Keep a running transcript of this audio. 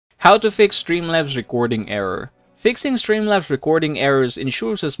How to fix Streamlabs recording error. Fixing Streamlabs recording errors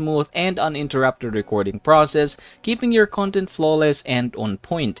ensures a smooth and uninterrupted recording process, keeping your content flawless and on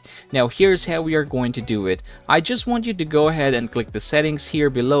point. Now here's how we are going to do it. I just want you to go ahead and click the settings here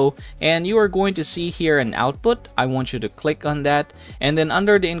below, and you are going to see here an output. I want you to click on that, and then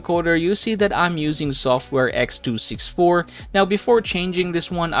under the encoder you see that I'm using software X264. Now before changing this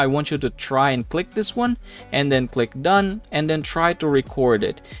one, I want you to try and click this one and then click done and then try to record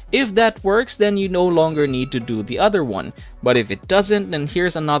it. If that works, then you no longer need to do the other one, but if it doesn't, then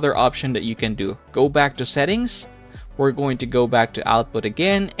here's another option that you can do. Go back to settings. We're going to go back to output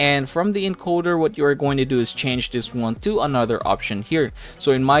again, and from the encoder what you are going to do is change this one to another option here.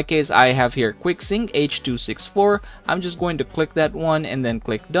 So in my case, I have here quick sync H264. I'm just going to click that one and then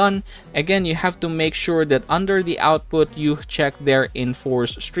click done. Again, you have to make sure that under the output you check their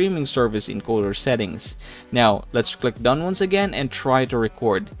enforce streaming service encoder settings. Now let's click done once again and try to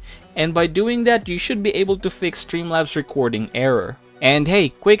record. And by doing that, you should be able to fix Streamlabs recording error. And hey,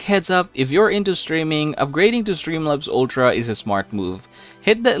 quick heads up, if you're into streaming, upgrading to Streamlabs Ultra is a smart move.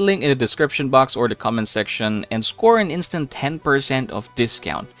 Hit that link in the description box or the comment section and score an instant 10% of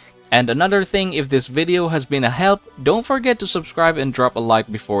discount. And another thing, if this video has been a help, don't forget to subscribe and drop a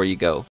like before you go.